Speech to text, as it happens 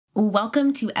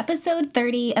Welcome to episode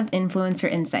 30 of Influencer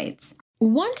Insights.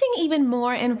 Wanting even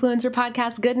more influencer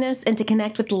podcast goodness and to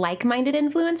connect with like-minded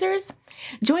influencers?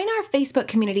 Join our Facebook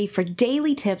community for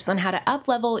daily tips on how to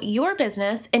up-level your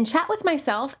business and chat with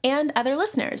myself and other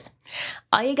listeners.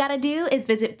 All you gotta do is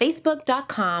visit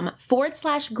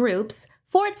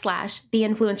facebook.com/groups/The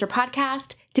Influencer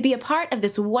Podcast to be a part of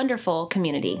this wonderful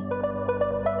community.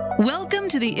 Welcome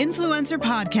to the Influencer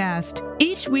Podcast.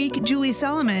 Each week, Julie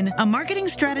Solomon, a marketing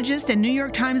strategist and New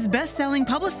York Times best-selling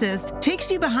publicist,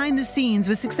 takes you behind the scenes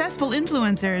with successful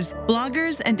influencers,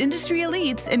 bloggers, and industry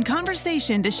elites in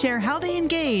conversation to share how they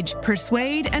engage,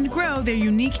 persuade, and grow their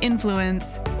unique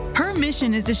influence. Her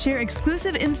mission is to share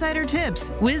exclusive insider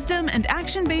tips, wisdom, and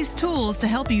action-based tools to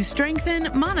help you strengthen,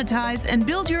 monetize, and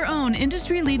build your own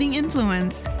industry-leading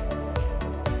influence.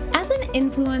 As an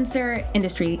influencer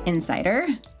industry insider,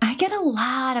 I get a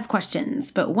lot of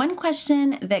questions, but one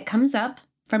question that comes up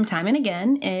from time and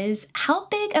again is, how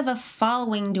big of a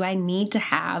following do I need to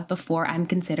have before I'm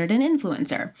considered an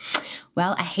influencer?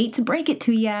 Well, I hate to break it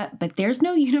to you, but there's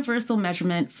no universal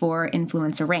measurement for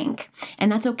influencer rank.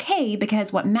 And that's okay,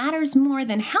 because what matters more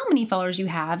than how many followers you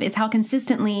have is how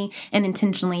consistently and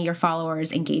intentionally your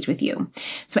followers engage with you.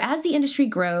 So as the industry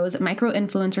grows,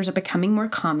 micro-influencers are becoming more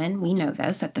common. We know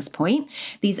this at this point.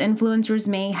 These influencers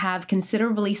may have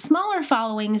considerably smaller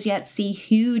followings, yet see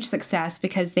huge success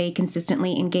because they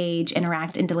consistently engage,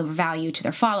 interact, and deliver value to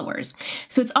their followers.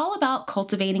 So it's all about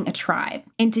cultivating a tribe.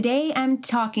 And today I'm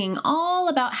talking all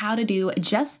about how to do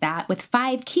just that with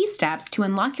 5 key steps to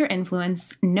unlock your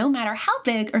influence, no matter how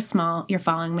big or small your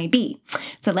following may be.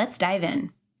 So let's dive in.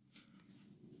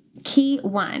 Key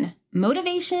 1,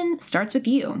 motivation starts with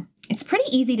you. It's pretty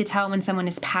easy to tell when someone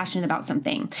is passionate about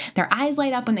something. Their eyes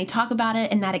light up when they talk about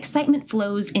it, and that excitement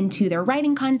flows into their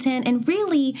writing content and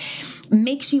really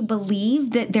makes you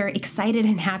believe that they're excited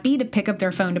and happy to pick up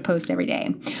their phone to post every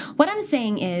day. What I'm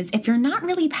saying is, if you're not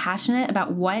really passionate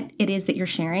about what it is that you're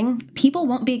sharing, people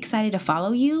won't be excited to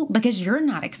follow you because you're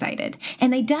not excited.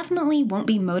 And they definitely won't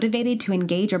be motivated to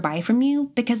engage or buy from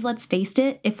you because, let's face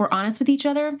it, if we're honest with each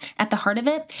other, at the heart of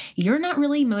it, you're not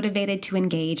really motivated to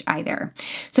engage either.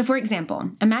 So for example,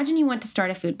 imagine you want to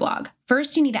start a food blog.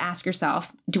 First, you need to ask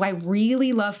yourself, do I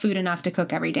really love food enough to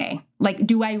cook every day? Like,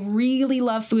 do I really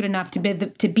love food enough to be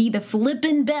the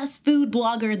flippin' best food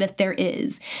blogger that there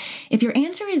is? If your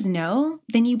answer is no,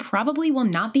 then you probably will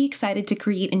not be excited to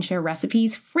create and share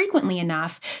recipes frequently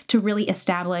enough to really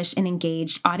establish an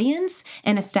engaged audience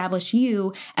and establish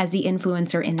you as the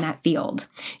influencer in that field.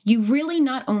 You really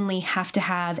not only have to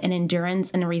have an endurance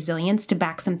and a resilience to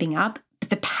back something up, but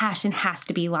the passion has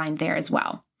to be lined there as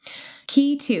well.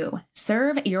 Key 2,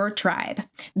 serve your tribe.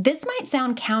 This might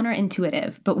sound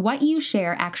counterintuitive, but what you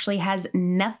share actually has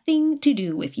nothing to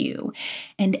do with you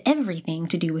and everything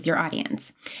to do with your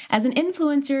audience. As an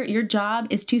influencer, your job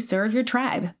is to serve your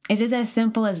tribe. It is as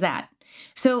simple as that.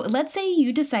 So let's say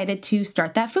you decided to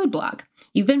start that food blog.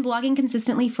 You've been blogging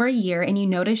consistently for a year and you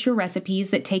notice your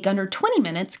recipes that take under 20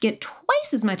 minutes get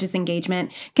twice as much as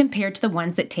engagement compared to the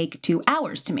ones that take 2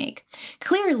 hours to make.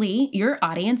 Clearly, your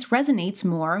audience resonates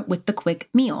more with the quick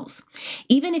meals.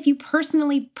 Even if you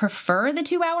personally prefer the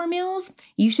 2-hour meals,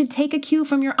 you should take a cue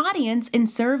from your audience and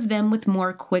serve them with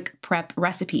more quick prep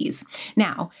recipes.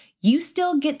 Now, you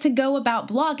still get to go about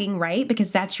blogging, right?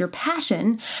 Because that's your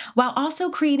passion, while also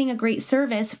creating a great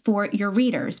service for your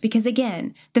readers. Because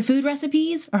again, the food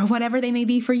recipes, or whatever they may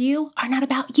be for you, are not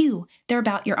about you. They're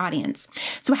about your audience.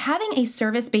 So having a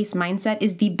service-based mindset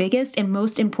is the biggest and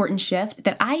most important shift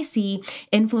that I see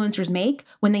influencers make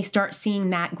when they start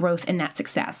seeing that growth and that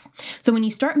success. So when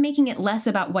you start making it less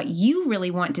about what you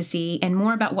really want to see and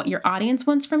more about what your audience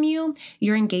wants from you,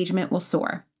 your engagement will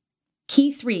soar.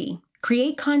 Key 3,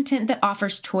 create content that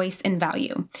offers choice and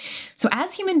value. So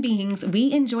as human beings,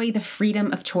 we enjoy the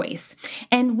freedom of choice,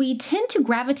 and we tend to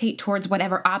gravitate towards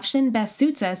whatever option best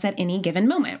suits us at any given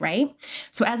moment, right?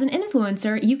 So as an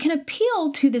influencer, you can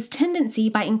appeal to this tendency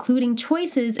by including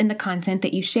choices in the content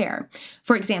that you share.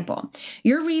 For example,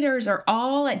 your readers are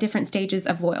all at different stages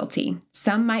of loyalty.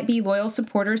 Some might be loyal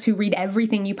supporters who read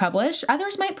everything you publish,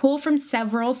 others might pull from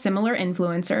several similar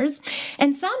influencers,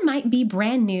 and some might be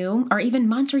brand new or even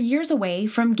months or years away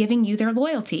from giving you their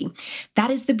loyalty.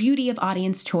 That is the beauty of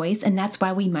audience choice, and that's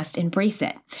why we must embrace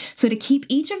it. So to keep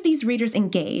each of these readers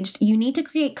engaged, you need to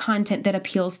create content that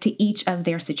appeals to each of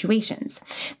their situations.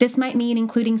 This might mean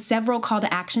including several call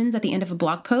to actions at the end of a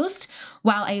blog post,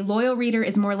 While a loyal reader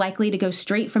is more likely to go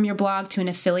straight from your blog to an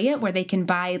affiliate where they can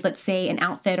buy, let's say, an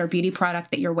outfit or beauty product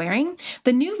that you're wearing,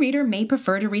 the new reader may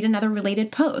prefer to read another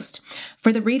related post.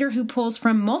 For the reader who pulls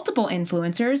from multiple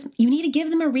influencers, you need to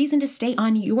give them a reason to stay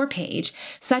on your page,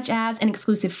 such as an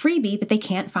exclusive freebie that they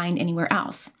can't find anywhere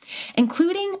else.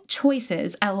 Including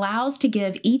choices allows to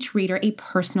give each reader a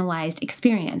personalized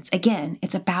experience. Again,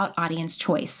 it's about audience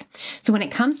choice. So when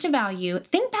it comes to value,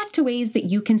 think back to ways that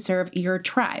you can serve your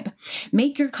tribe.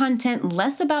 Make your content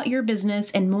less about your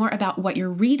business and more about what your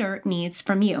reader needs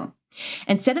from you.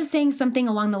 Instead of saying something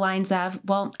along the lines of,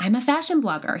 well, I'm a fashion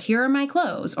blogger, here are my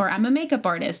clothes, or I'm a makeup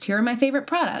artist, here are my favorite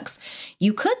products,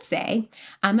 you could say,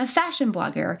 I'm a fashion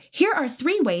blogger, here are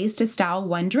 3 ways to style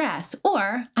one dress,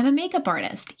 or I'm a makeup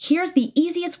artist, here's the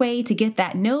easiest way to get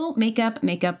that no makeup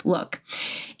look.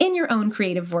 In your own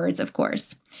creative words, of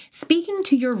course. Speaking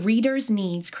to your readers'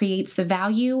 needs creates the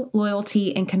value,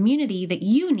 loyalty, and community that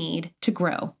you need to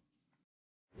grow.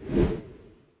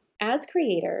 As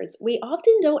creators, we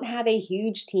often don't have a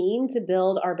huge team to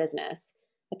build our business,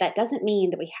 but that doesn't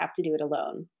mean that we have to do it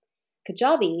alone.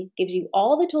 Kajabi gives you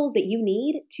all the tools that you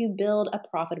need to build a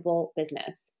profitable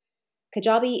business.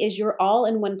 Kajabi is your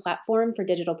all-in-one platform for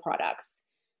digital products.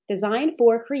 Designed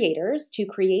for creators to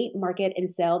create, market, and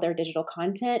sell their digital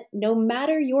content, no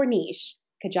matter your niche,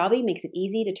 Kajabi makes it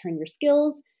easy to turn your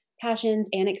skills, passions,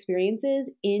 and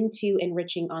experiences into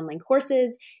enriching online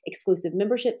courses, exclusive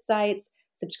membership sites,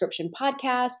 subscription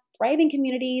podcasts, thriving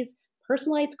communities,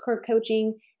 personalized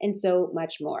coaching, and so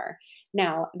much more.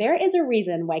 Now, there is a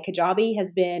reason why Kajabi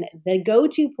has been the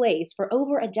go-to place for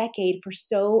over a decade for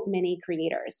so many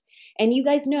creators. And you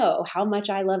guys know how much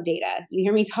I love data. You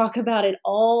hear me talk about it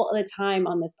all the time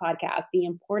on this podcast, the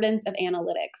importance of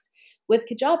analytics. With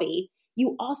Kajabi,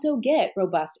 you also get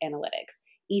robust analytics,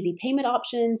 easy payment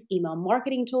options, email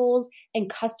marketing tools, and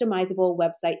customizable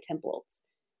website templates.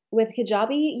 With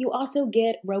Kajabi, you also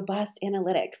get robust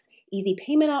analytics, easy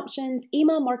payment options,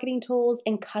 email marketing tools,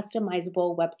 and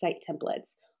customizable website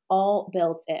templates, all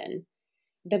built in.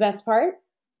 The best part?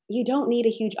 You don't need a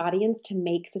huge audience to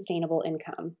make sustainable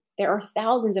income. There are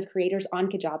thousands of creators on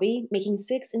Kajabi making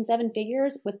 6 and 7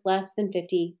 figures with less than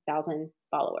 50,000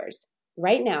 followers.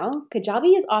 Right now,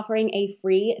 Kajabi is offering a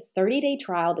free 30-day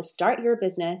trial to start your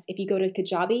business if you go to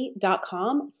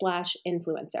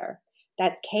kajabi.com/influencer.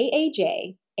 That's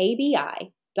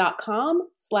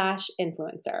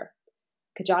kajabi.com/influencer.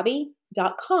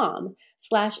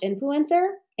 Kajabi.com/influencer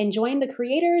and join the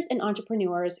creators and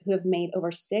entrepreneurs who have made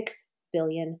over $6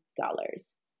 billion.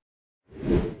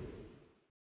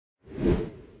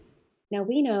 Now,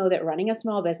 we know that running a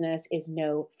small business is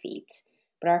no feat,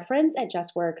 but our friends at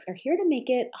JustWorks are here to make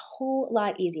it a whole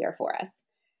lot easier for us.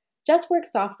 JustWorks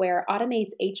software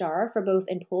automates HR for both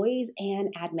employees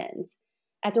and admins.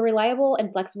 As a reliable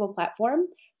and flexible platform,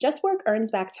 JustWorks earns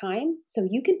back time so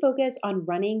you can focus on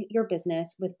running your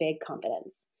business with big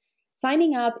confidence.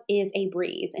 Signing up is a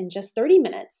breeze. In just 30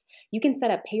 minutes, you can set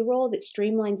up payroll that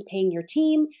streamlines paying your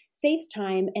team, saves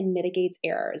time, and mitigates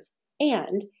errors.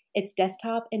 And it's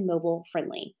desktop and mobile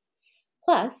friendly.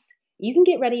 Plus, you can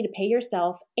get ready to pay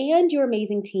yourself and your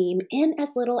amazing team in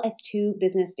as little as 2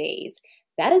 business days.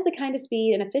 That is the kind of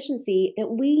speed and efficiency that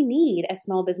we need as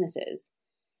small businesses.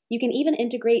 You can even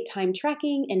integrate time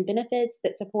tracking and benefits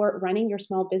that support running your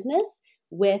small business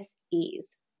with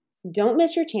ease. Don't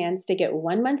miss your chance to get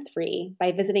 1 month free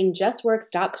by visiting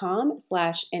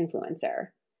justworks.com/influencer.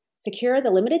 Secure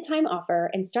the limited time offer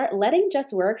and start letting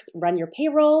JustWorks run your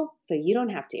payroll so you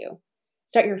don't have to.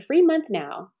 Start your free month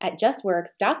now at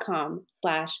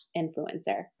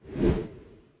justworks.com/influencer.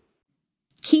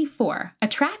 Key 4,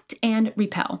 attract and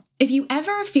repel. If you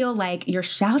ever feel like you're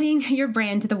shouting your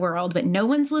brand to the world, but no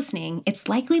one's listening, it's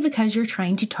likely because you're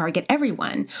trying to target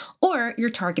everyone, or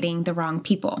you're targeting the wrong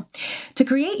people. To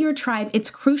create your tribe, it's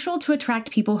crucial to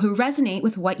attract people who resonate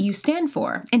with what you stand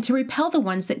for, and to repel the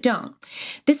ones that don't.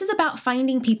 This is about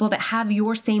finding people that have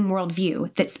your same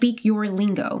worldview, that speak your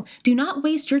lingo. Do not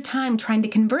waste your time trying to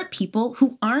convert people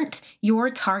who aren't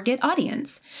your target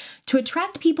audience. To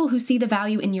attract people who see the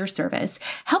value in your service,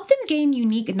 help them gain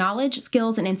unique knowledge,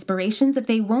 skills, and inspirations that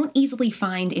they won't easily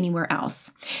find anywhere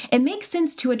else. It makes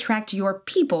sense to attract your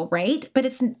people, right? But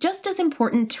it's just as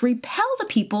important to repel the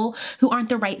people who aren't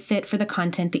the right fit for the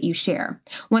content that you share.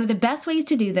 One of the best ways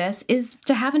to do this is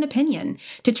to have an opinion,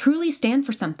 to truly stand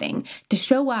for something, to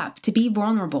show up, to be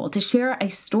vulnerable, to share a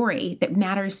story that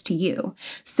matters to you.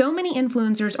 So many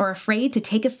influencers are afraid to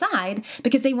take a side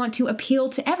because they want to appeal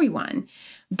to everyone.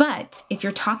 But if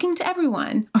you're talking to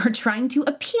everyone or trying to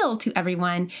appeal to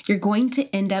everyone, you're going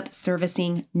to end up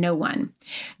servicing no one.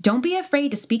 Don't be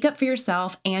afraid to speak up for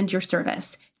yourself and your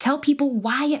service. Tell people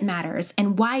why it matters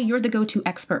and why you're the go-to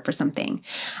expert for something.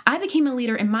 I became a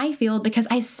leader in my field because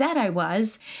I said I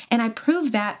was, and I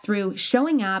proved that through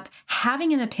showing up,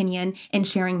 having an opinion, and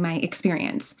sharing my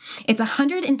experience. It's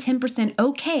 110%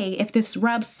 okay if this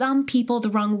rubs some people the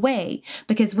wrong way,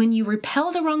 because when you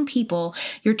repel the wrong people,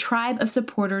 your tribe of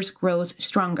supporters grows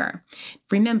stronger.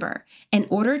 Remember, in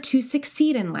order to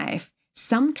succeed in life,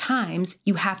 sometimes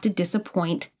you have to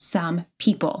disappoint some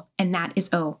people, and that is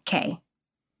okay.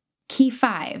 Key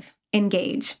 5,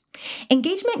 engage.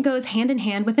 Engagement goes hand in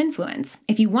hand with influence.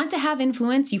 If you want to have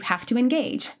influence, you have to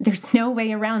engage. There's no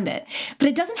way around it. But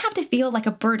it doesn't have to feel like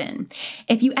a burden.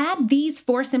 If you add these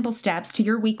 4 simple steps to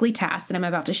your weekly tasks that I'm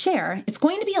about to share, it's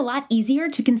going to be a lot easier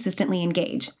to consistently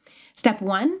engage. Step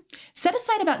 1, set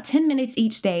aside about 10 minutes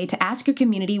each day to ask your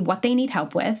community what they need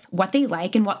help with, what they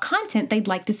like, and what content they'd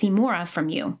like to see more of from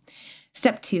you.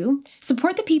 Step 2,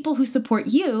 support the people who support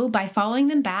you by following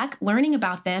them back, learning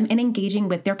about them, and engaging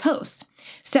with their posts.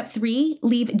 Step 3,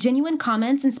 leave genuine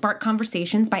comments and spark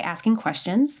conversations by asking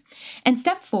questions. And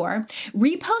step 4,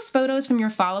 repost photos from your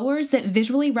followers that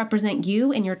visually represent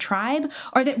you and your tribe,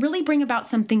 or that really bring about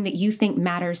something that you think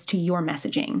matters to your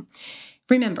messaging.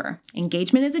 Remember,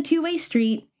 engagement is a two-way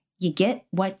street. You get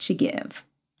what you give.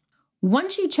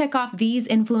 Once you check off these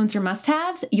influencer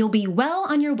must-haves, you'll be well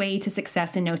on your way to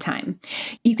success in no time.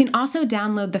 You can also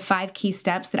download the 5 key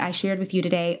steps that I shared with you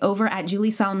today over at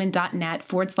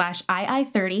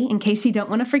juliesolomon.net/II30 in case you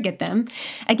don't want to forget them.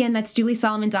 Again, that's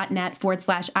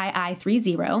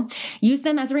juliesolomon.net/II30. Use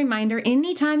them as a reminder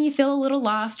anytime you feel a little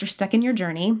lost or stuck in your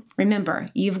journey. Remember,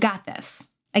 you've got this.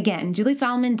 Again,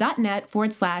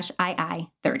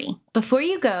 juliesolomon.net/II30. Before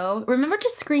you go, remember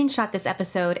to screenshot this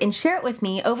episode and share it with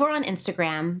me over on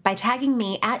Instagram by tagging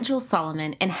me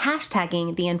 @JulesSolomon and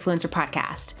hashtagging the Influencer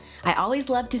Podcast. I always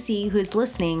love to see who is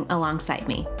listening alongside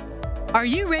me. Are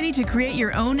you ready to create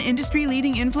your own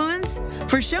industry-leading influence?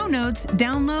 For show notes,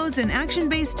 downloads, and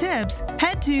action-based tips,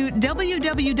 head to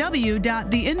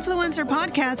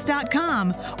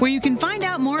www.theinfluencerpodcast.com, where you can find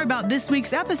out more about this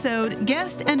week's episode,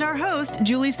 guest, and our host,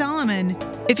 Julie Solomon.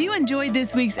 If you enjoyed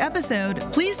this week's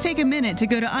episode, please take a minute to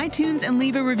go to iTunes and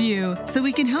leave a review so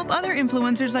we can help other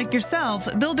influencers like yourself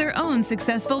build their own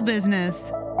successful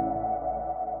business.